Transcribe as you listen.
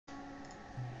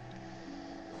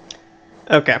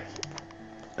Okay.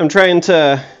 I'm trying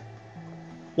to...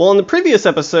 Well, in the previous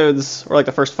episodes, or like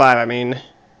the first 5, I mean,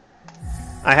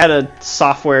 I had a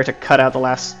software to cut out the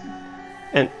last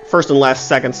and first and last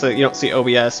seconds so you don't see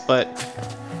OBS, but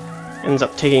it ends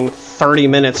up taking 30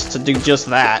 minutes to do just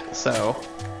that, so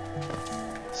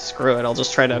screw it, I'll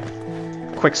just try to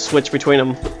quick switch between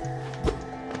them.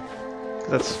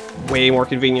 That's way more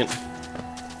convenient.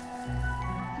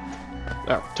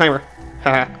 Oh, timer.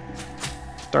 Haha.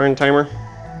 Darn timer.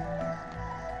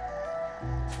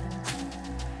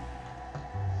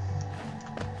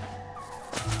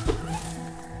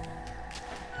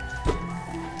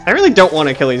 I really don't want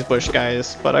to kill these bush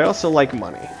guys, but I also like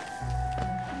money.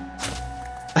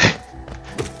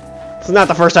 It's not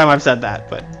the first time I've said that,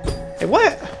 but... Hey,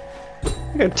 what?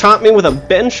 You gonna taunt me with a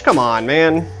bench? Come on,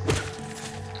 man.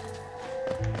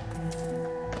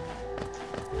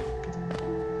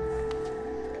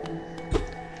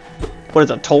 What is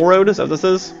it, a toll road? Is that what this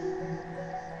is?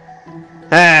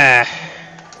 Ah.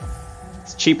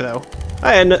 It's cheap, though.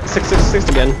 I had 666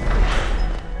 again.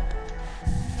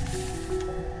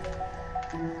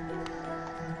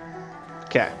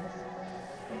 Okay.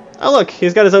 Oh look,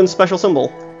 he's got his own special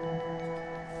symbol.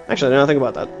 Actually, now I think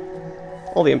about that.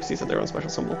 All the NPCs have their own special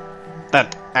symbol.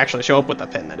 That actually show up with the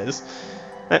pin, that is.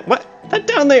 What? That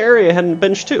down there area had a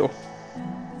bench too.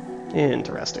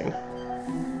 Interesting.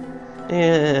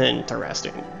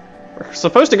 Interesting. We're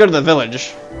supposed to go to the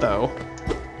village, though.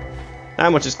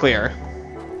 That much is clear.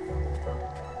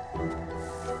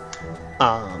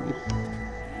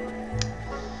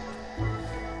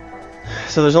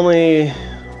 So there's only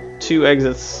 2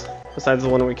 exits besides the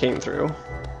one we came through,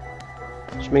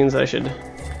 which means I should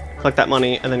collect that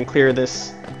money and then clear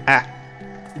this. Ah,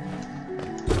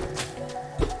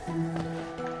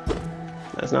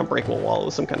 that's not a breakable wall. It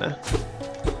was some kind of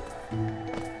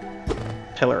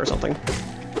pillar or something.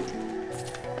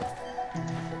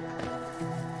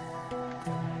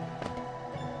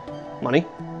 Money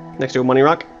next to a money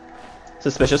rock.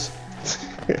 Suspicious.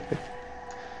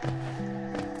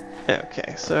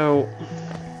 Okay, so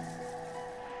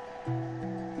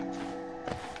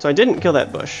I didn't kill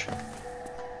that bush,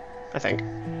 I think.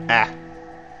 Ah.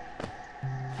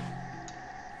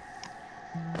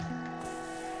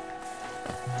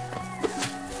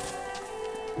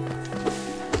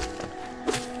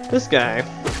 This guy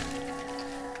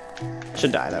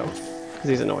should die, though, because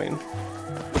he's annoying.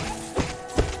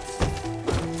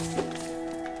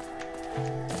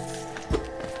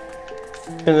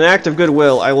 In an act of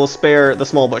goodwill, I will spare the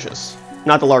small bushes.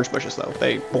 Not the large bushes, though.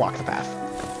 They block the path.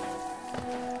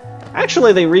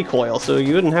 Actually, they recoil, so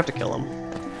you wouldn't have to kill them.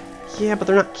 Yeah, but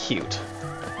they're not cute.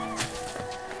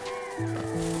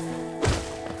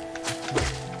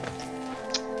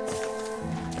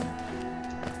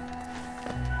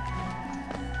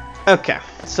 Okay,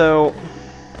 so...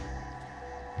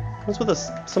 what's with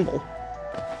this symbol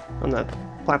on that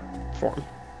platform?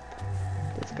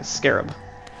 It's like a scarab.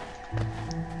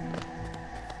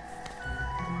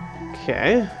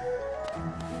 Okay.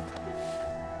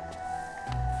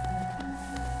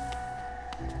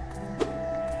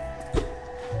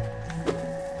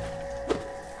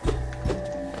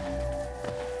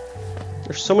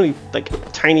 There's so many, like,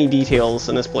 tiny details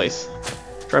in this place.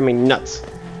 Drive me nuts.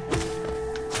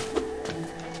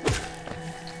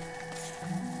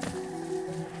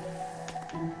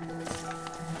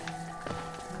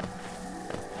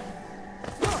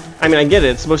 I mean, I get it.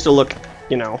 It's supposed to look,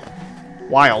 you know,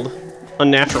 wild,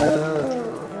 unnatural.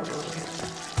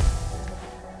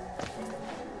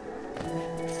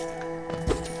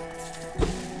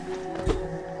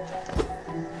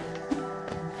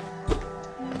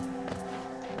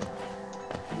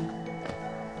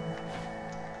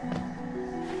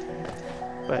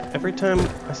 But every time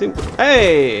I seem...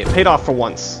 Hey! It paid off for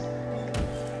once.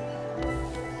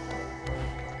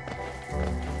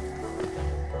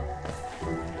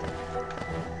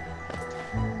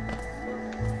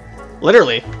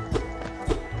 Literally.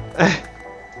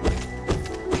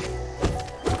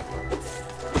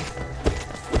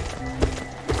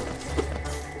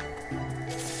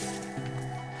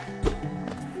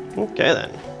 Okay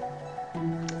then.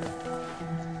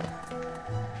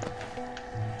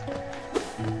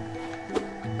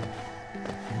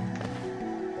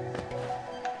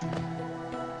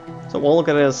 So we'll look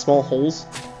at it as small holes,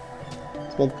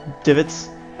 small divots.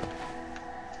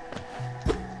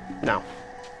 No.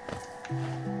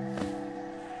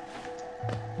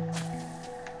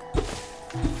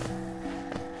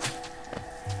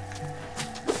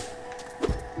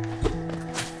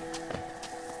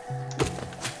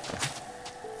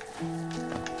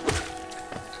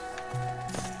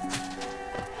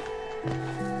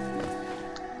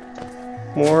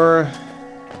 More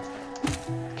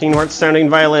Kingdom Hearts sounding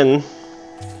violin,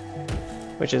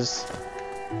 which is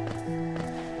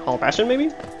Hall of Passion,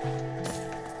 maybe?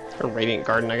 Or Radiant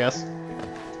Garden, I guess.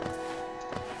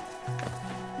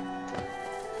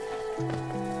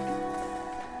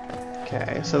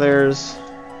 Okay, so there's...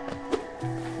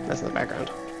 That's in the background.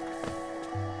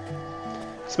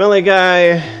 Smelly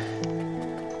guy.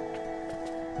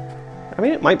 I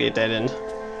mean, it might be a dead end.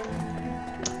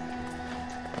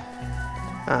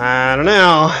 I don't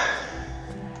know.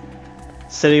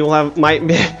 City will have... might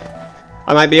be...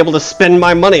 I might be able to spend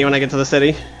my money when I get to the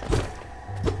city.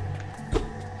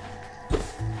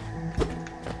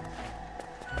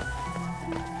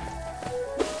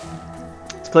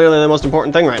 It's clearly the most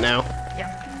important thing right now.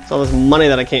 Yeah. It's all this money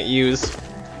that I can't use.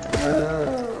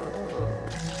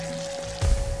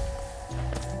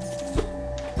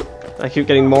 I keep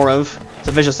getting more of. It's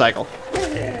a vicious cycle.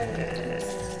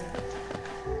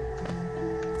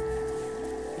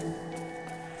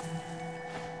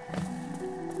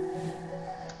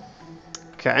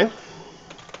 Okay.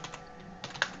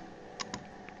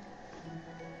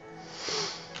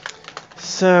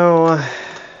 So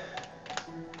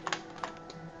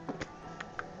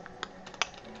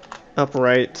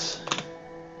upright.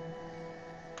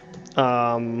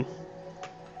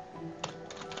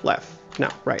 Left. No,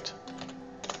 right.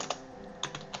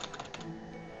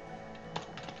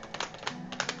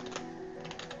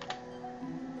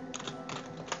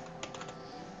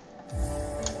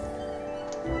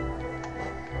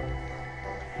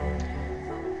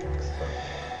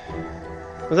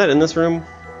 Was that in this room?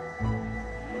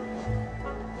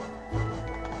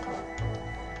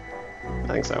 I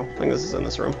think so. I think this is in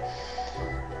this room.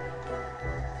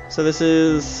 So this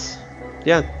is...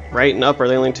 yeah, right and up are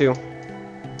the only two.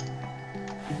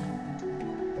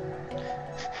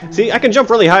 See, I can jump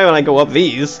really high when I go up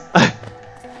these.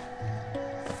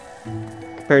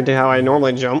 Compared to how I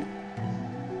normally jump.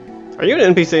 Are you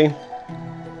an NPC?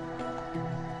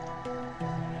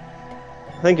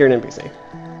 I think you're an NPC.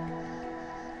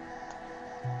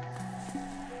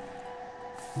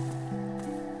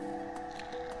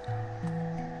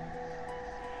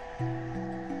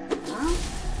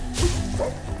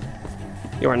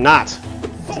 You are not.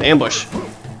 It's an ambush.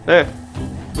 Eh.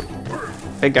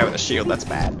 Big guy with a shield, that's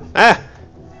bad. Ah!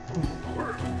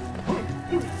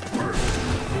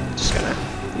 Just gonna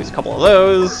use a couple of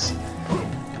those.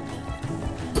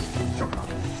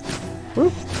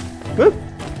 Whoop. Whoop.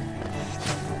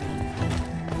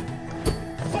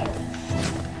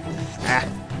 Ah.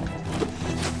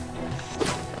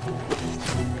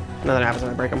 Nothing happens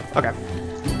when I break them. Okay.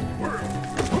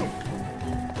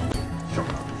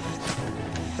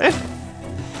 Eh.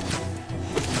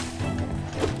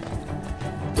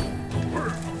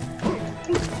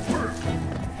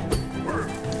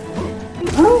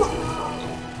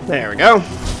 There we go.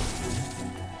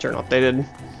 Journal updated.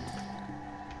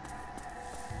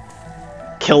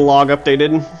 Kill log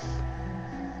updated.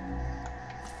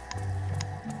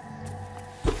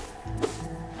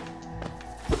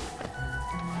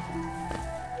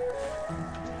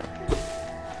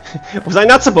 Was I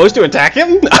not supposed to attack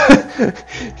him?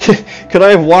 Could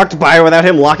I have walked by without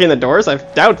him locking the doors? I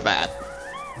doubt that.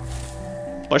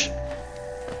 Push.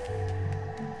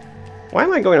 Why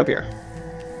am I going up here?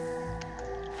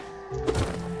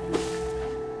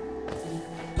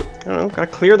 I don't know, gotta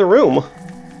clear the room.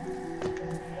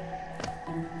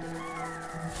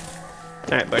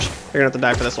 Alright, Bush. You're gonna have to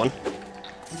die for this one.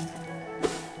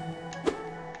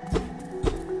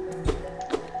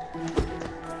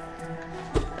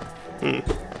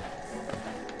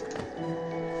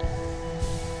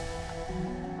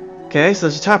 Okay, so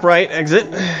there's a top right exit.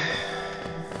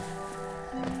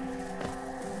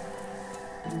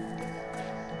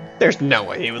 There's no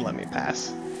way he would let me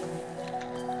pass.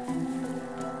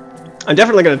 I'm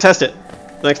definitely going to test it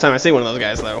the next time I see one of those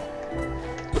guys, though.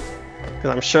 Because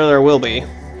I'm sure there will be.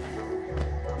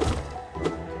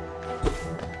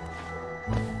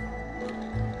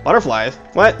 Butterflies?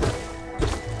 What?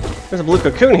 There's a blue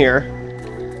cocoon here.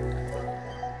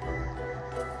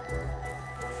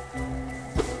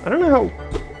 I don't know how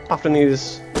often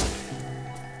these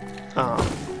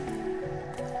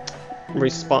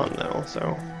respawn, though,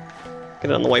 so get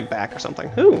it on the way back or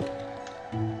something. Ooh!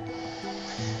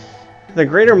 The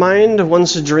greater mind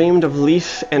once dreamed of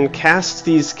leaf and cast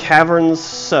these caverns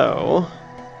so.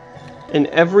 In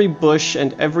every bush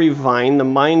and every vine, the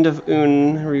mind of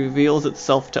Un reveals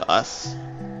itself to us.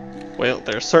 Well,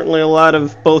 there's certainly a lot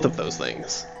of both of those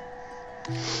things.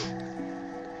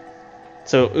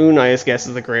 So Un, I guess,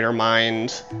 is the greater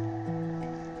mind.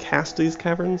 Cast these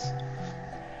caverns?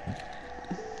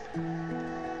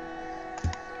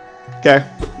 Okay.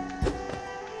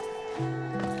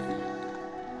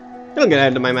 It'll get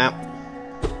added to my map.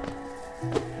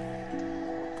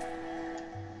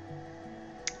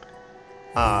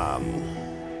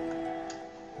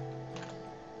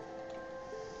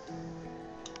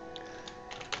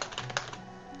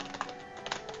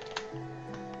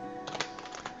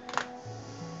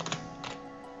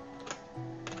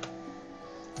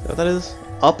 You know what that is?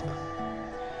 Up?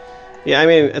 Yeah, I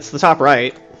mean, it's the top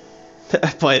right,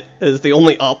 but it's the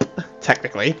only up,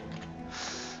 technically.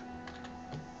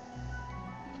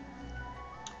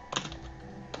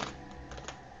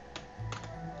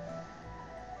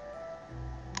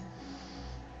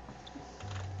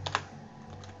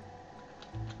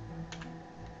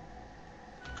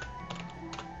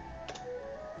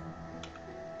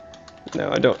 No,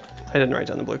 I didn't write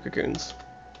down the blue cocoons.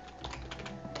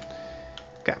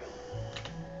 Okay.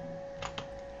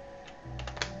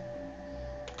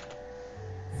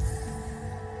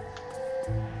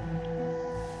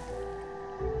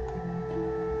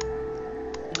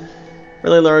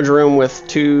 Really large room with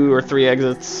 2 or 3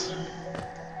 exits.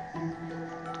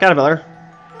 Caterpillar,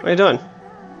 what are you doing?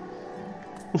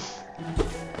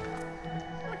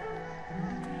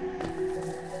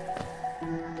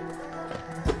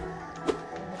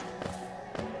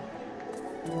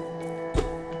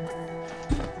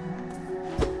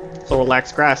 So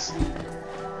relaxed grass.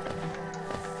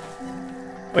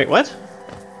 Wait, what?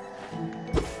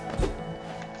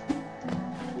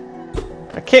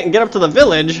 I can't get up to the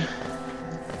village.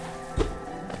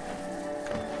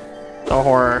 The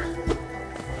horror.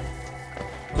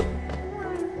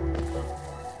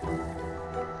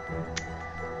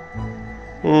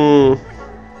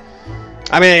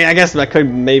 I mean, I guess I could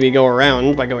maybe go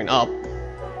around by going up.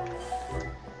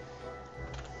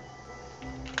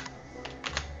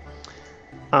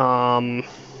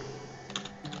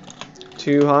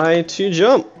 Too high to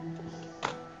jump.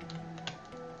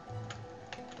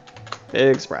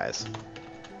 Big surprise.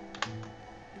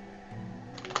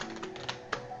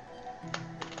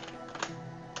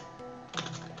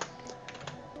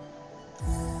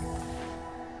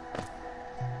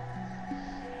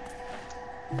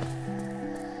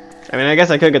 I mean, I guess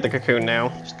I could get the cocoon now.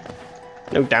 Just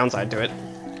no downside to it.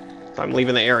 So I'm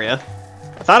leaving the area.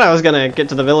 I thought I was gonna get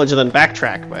to the village and then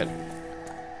backtrack, but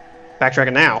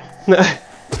backtracking now.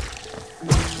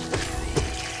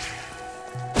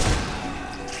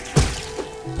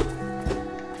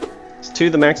 Is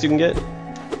 2 the max you can get?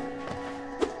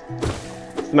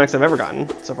 It's the max I've ever gotten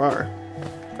so far.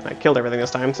 And I killed everything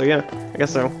this time, so yeah, I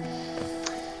guess so.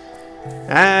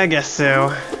 I guess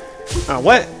so. Oh,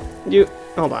 what? You...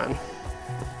 Hold on.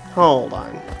 Hold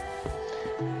on.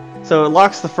 So it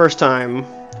locks the first time,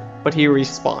 but he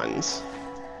respawns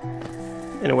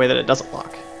in a way that it doesn't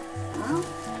lock.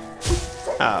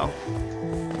 Oh.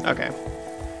 Okay.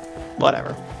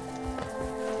 Whatever.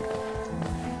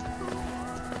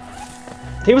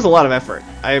 He was a lot of effort.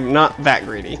 I am not that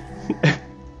greedy.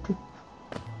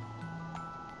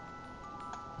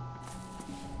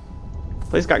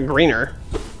 Place got greener.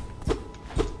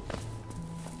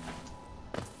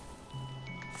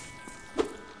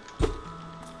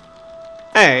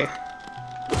 Hey!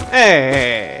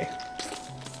 Hey!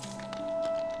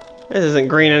 This isn't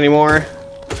green anymore.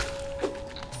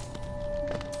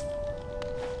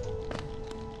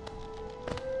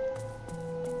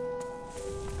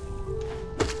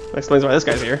 That explains why this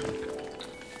guy's here.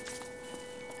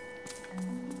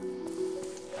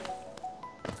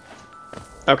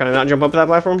 Oh, can I not jump up that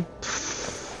platform?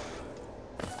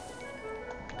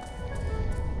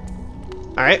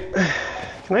 Alright.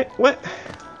 Can I? What?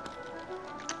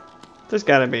 There's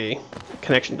gotta be a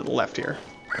connection to the left here.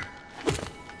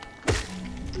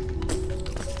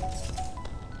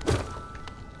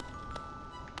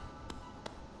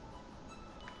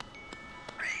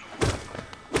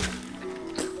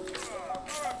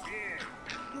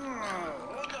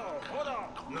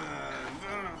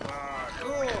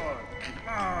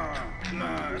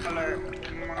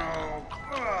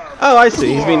 Oh, I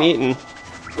see. He's being eaten.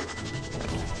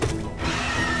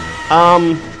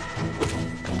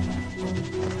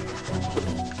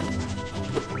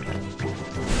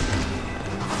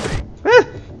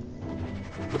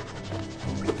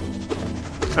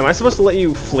 Am I supposed to let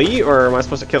you flee, or am I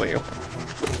supposed to kill you?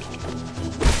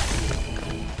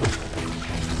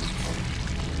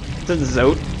 Is it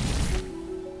Zote?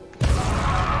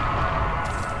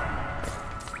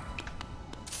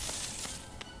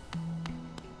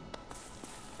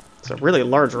 It's a really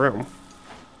large room.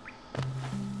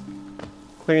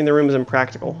 Clearing the room is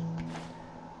impractical.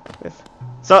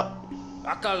 What's up?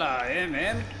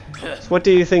 So what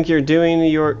do you think you're doing?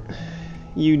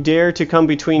 you dare to come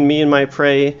between me and my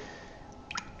prey?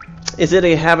 Is it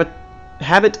a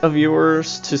habit of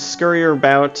yours to scurry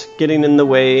about, getting in the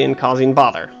way and causing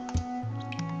bother?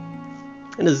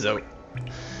 It is Zote.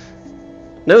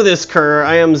 Know this, cur.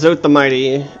 I am Zote the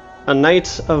Mighty, a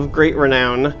knight of great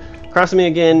renown. Cross me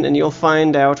again, and you'll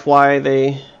find out why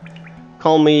they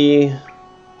call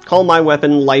my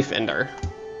weapon Life Ender.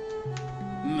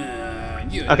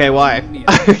 Okay, why?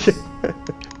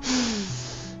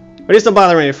 What are you still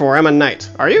bothering me for? I'm a knight.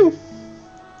 Are you?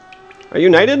 Are you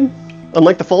knighted?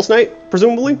 Unlike the false knight,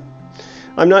 presumably?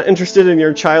 I'm not interested in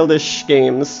your childish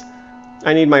games.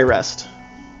 I need my rest.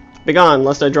 Begone,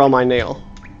 lest I draw my nail.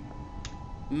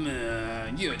 I'd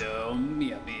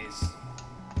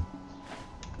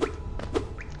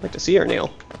like to see your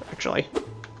nail, actually.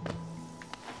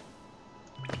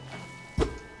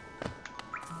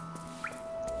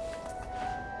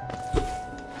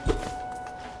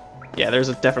 Yeah, there's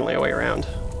definitely a way around.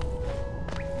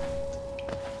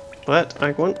 But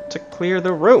I want to clear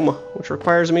the room, which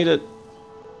requires me to...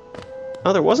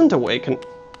 Oh, there wasn't a way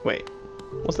Wait,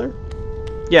 was there?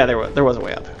 Yeah, there was a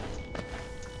way up.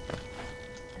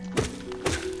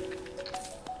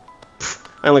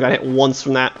 I only got hit once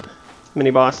from that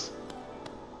mini-boss.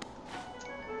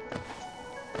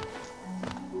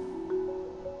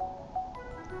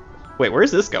 Wait, where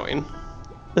is this going?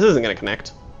 This isn't gonna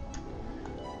connect.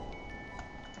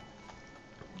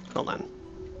 Hold on.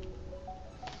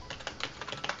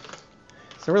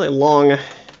 It's a really long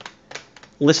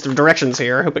list of directions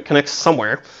here. I hope it connects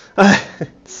somewhere. Let's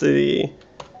see.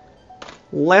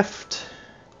 Left.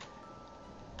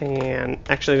 And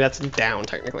actually that's down,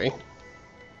 technically.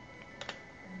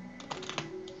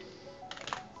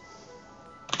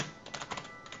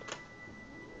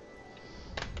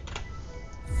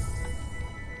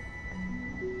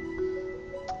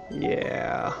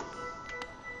 Yeah.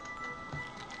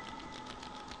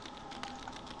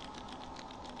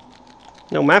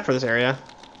 No map for this area.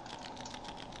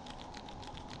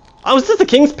 Oh, is this the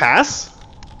King's Pass?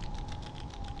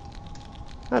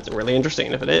 That's really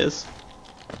interesting if it is.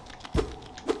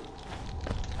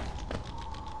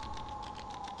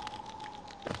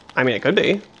 I mean, it could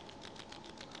be.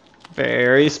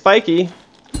 Very spiky.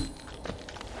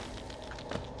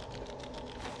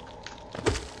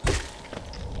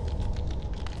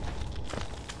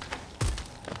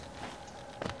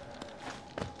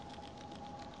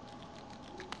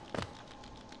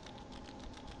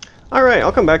 Alright,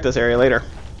 I'll come back to this area later.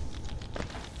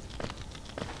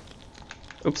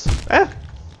 Oops. Ah!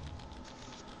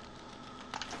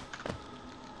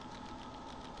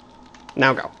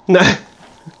 Now go.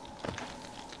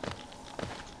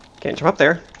 Can't jump up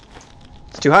there.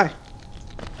 It's too high.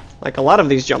 Like a lot of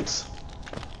these jumps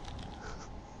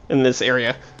in this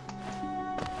area.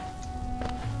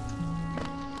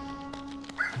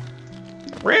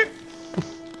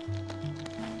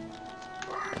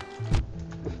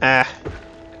 Ah.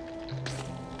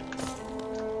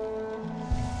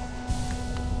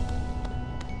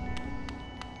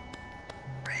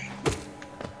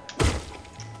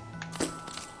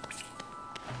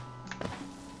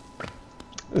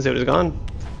 Zote's gone.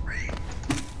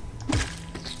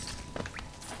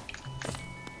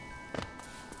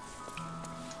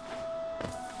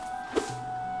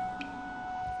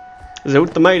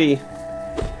 Zote the Mighty.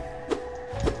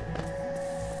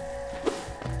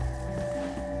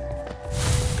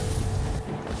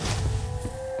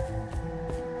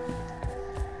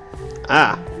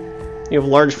 Ah, you have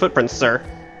large footprints, sir.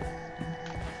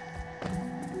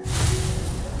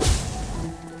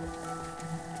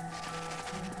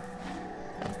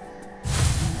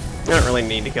 I don't really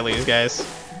need to kill these guys.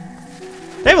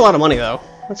 They have a lot of money, though.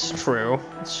 That's true.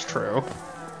 That's true.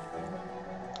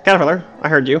 Caterpillar, I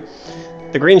heard you.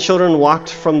 The green children walked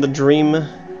from the dream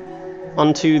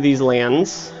unto these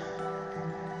lands.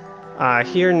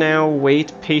 Here now,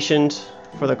 wait patient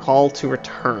for the call to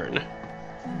return.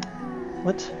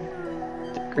 What?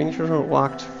 The green children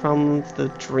walked from the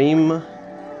dream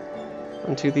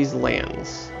unto these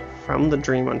lands. From the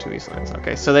dream unto these lands.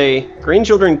 Okay, so green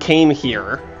children came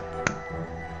here.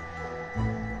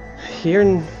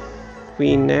 Here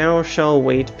we now shall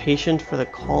wait patient for the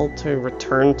call to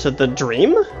return to the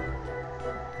dream?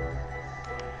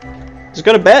 Just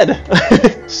go to bed.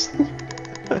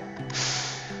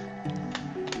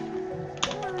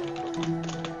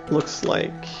 Looks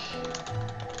like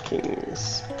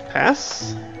King's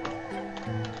Pass.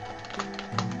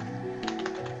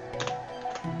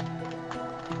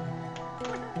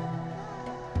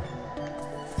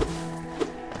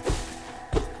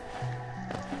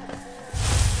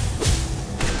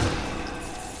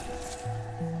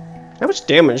 How much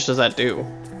damage does that do?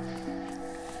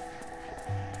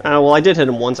 Well, I did hit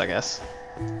him once, I guess.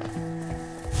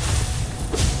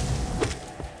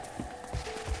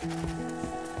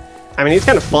 I mean, he's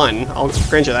kind of fun. I'll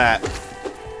grant you that.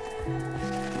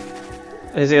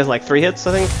 He has like 3 hits,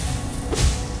 I think.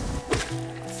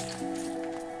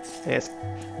 He has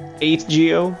 8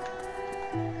 geo.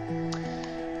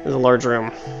 There's a large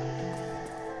room.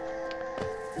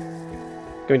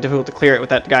 Going to be difficult to clear it with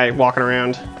that guy walking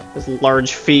around. His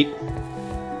large feet.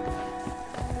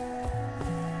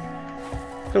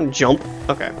 Don't jump.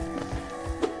 Okay.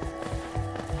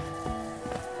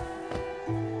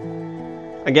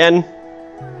 Again.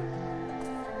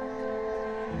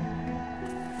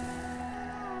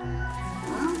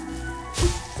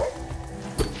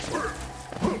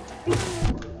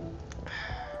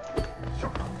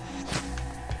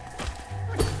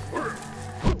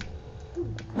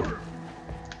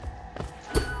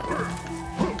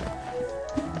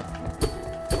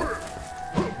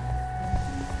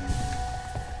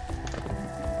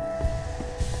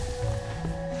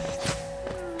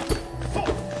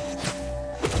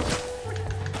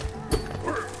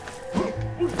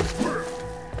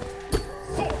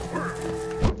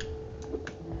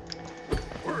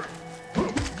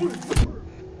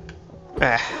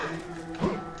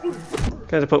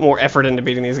 Gonna have to put more effort into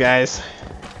beating these guys.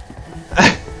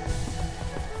 I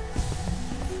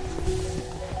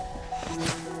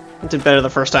did better the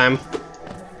first time.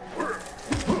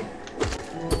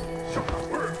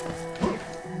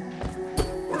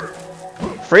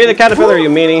 Free the caterpillar, you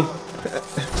meanie.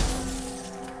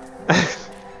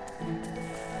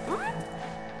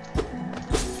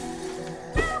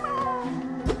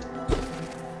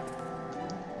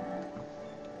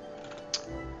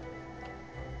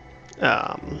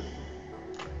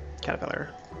 Caterpillar.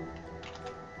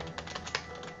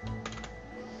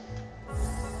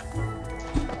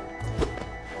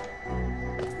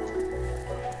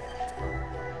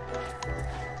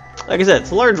 Like I said,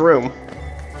 it's a large room.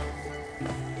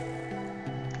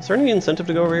 Is there any incentive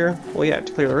to go over here? Well, yeah,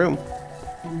 to clear the room.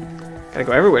 Gotta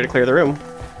go everywhere to clear the room.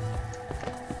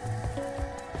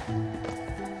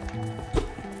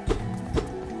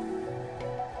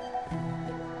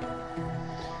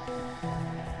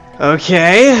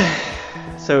 Okay,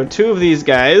 so 2 of these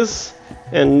guys,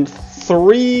 and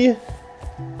 3...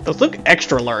 Those look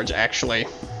extra large, actually.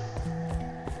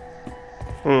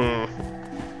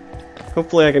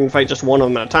 Hopefully I can fight just one of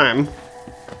them at a time.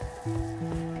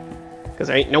 Because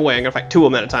there ain't no way I'm gonna fight 2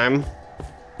 of them at a time.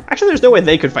 Actually, there's no way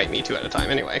they could fight me 2 at a time,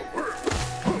 anyway.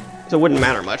 So it wouldn't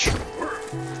matter much.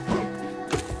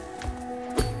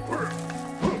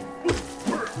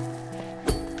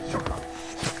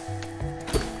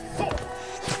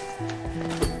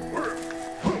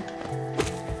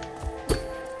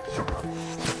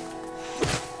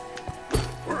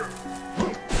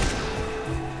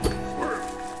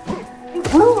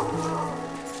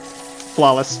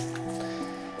 Flawless.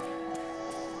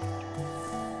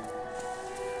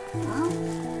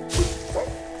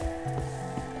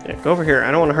 Yeah, go over here. I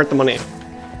don't want to hurt the money.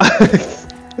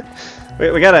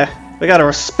 we gotta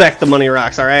respect the money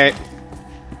rocks, all right?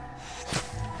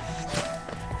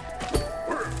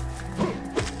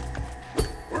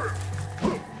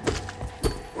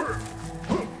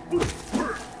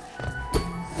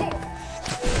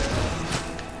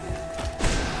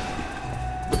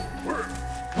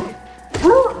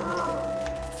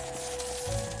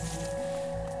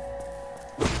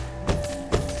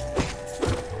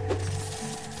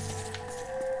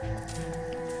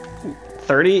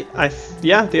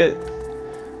 Yeah, the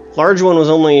large one was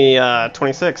only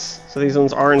 26, so these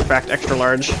ones are in fact extra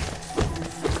large.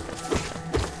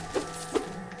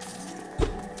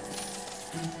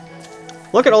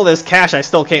 Look at all this cash I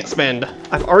still can't spend.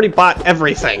 I've already bought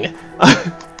everything.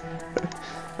 I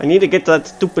need to get to that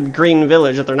stupid green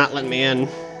village that they're not letting me in.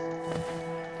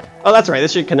 Oh, that's right,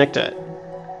 this should connect to it.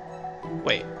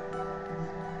 Wait.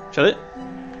 Should it?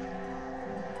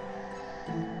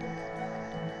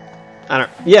 I don't...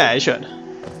 Yeah, it should.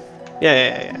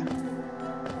 Yeah.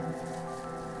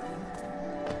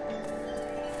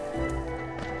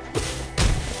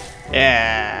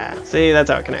 Yeah. See, that's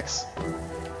how it connects.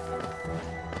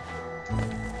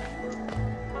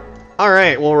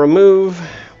 Alright, we'll remove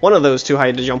one of those 2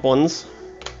 high-to-jump ones.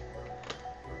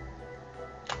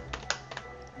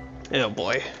 Oh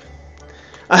boy.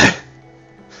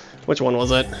 Which one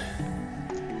was it?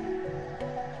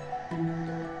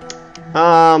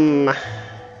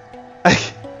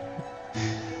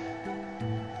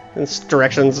 These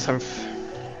directions have...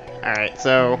 Alright,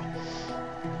 so...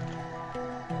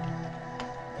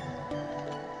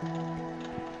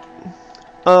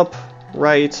 Up,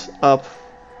 right, up,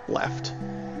 left.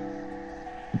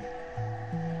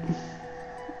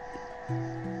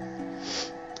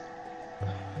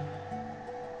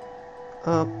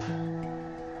 Up,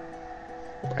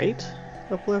 right,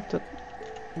 up, left, up.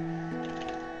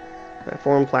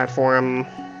 Platform, platform.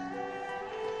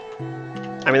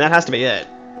 I mean, that has to be it.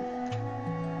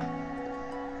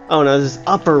 Oh no, this is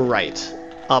upper right.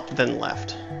 Up, then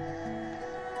left.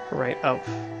 Right, up.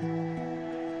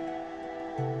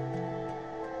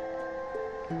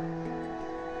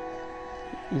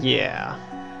 Yeah.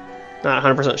 Not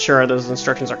 100% sure those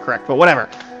instructions are correct, but whatever.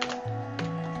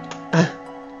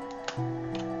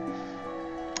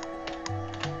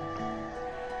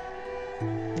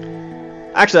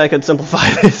 Actually, I could simplify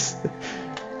this,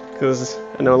 because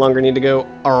I no longer need to go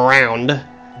around.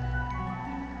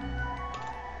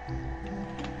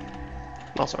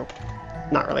 Also,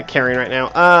 not really caring right now.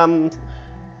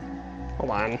 Hold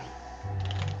on.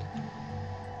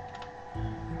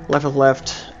 Left with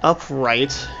left, up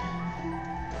right,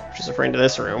 which is referring to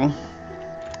this room.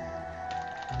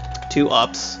 2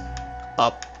 ups,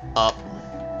 up, up.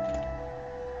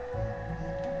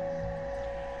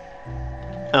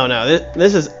 Oh no,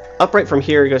 this is upright from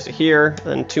here, it goes to here,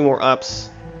 then 2 more ups.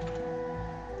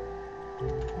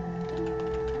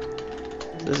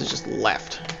 This is just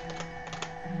left.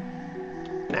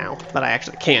 Now, but I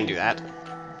actually can do that.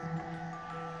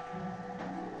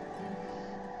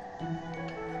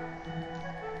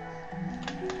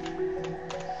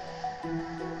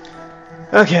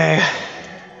 Okay.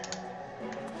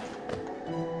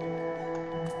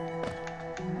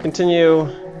 Continue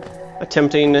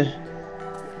attempting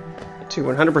to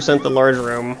 100% the large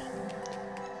room.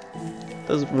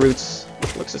 Those roots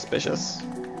look suspicious.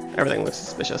 Everything looks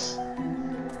suspicious.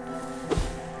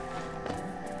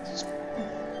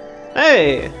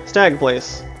 Hey! Stag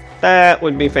place. That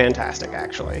would be fantastic,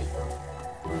 actually.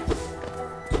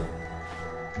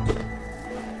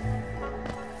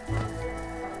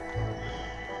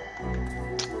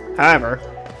 However,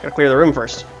 gotta clear the room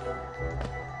first.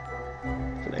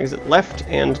 So exit left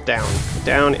and down.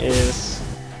 Down is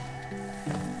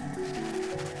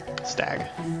Stag.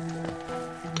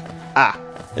 Ah,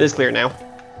 it is clear now.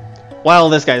 Well,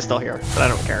 this guy's still here, but I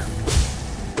don't care.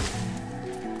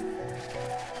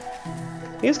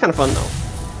 He is kind of fun though.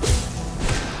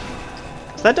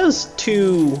 So that does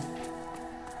two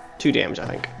damage, I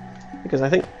think,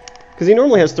 because he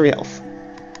normally has 3 health.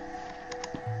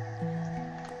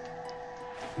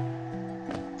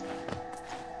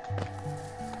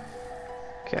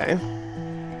 Okay.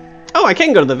 Oh, I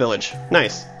can go to the village.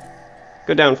 Nice.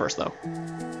 Go down first, though.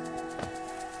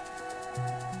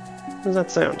 What does that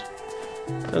sound?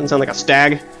 Doesn't sound like a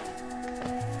stag.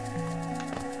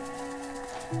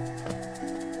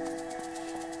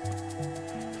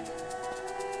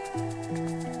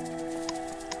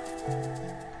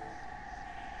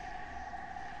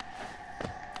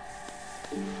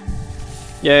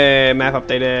 Yay, map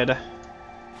updated.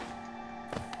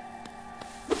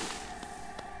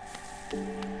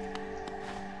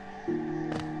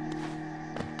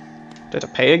 Do I have to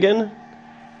pay again?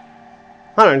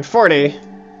 140?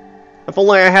 If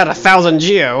only I had 1,000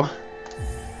 geo.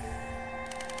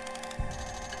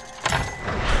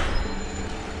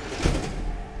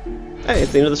 Hey,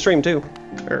 it's the end of the stream too.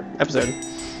 Or episode.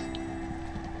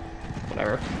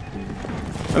 Whatever.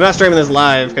 I'm not streaming this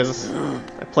live because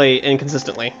I play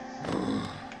inconsistently.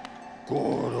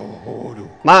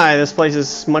 My, this place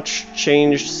is much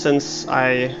changed since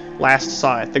I last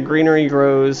saw it. The greenery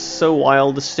grows so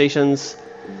wild the stations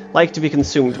like to be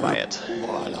consumed by it.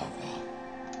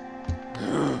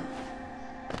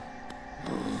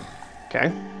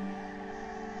 Okay.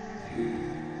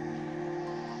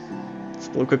 This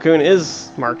blue cocoon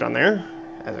is marked on there,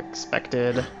 as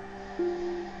expected.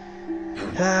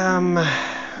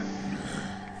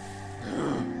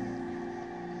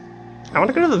 I want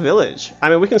to go to the village. I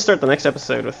mean, we can start the next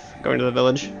episode with going to the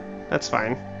village. That's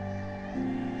fine.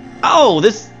 Oh,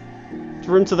 this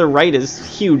room to the right is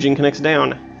huge and connects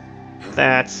down.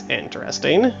 That's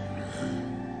interesting.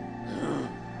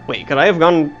 Wait, could I have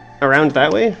gone around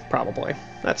that way? Probably.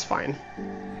 That's fine.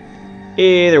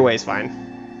 Either way is fine.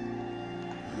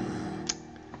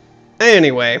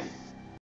 Anyway.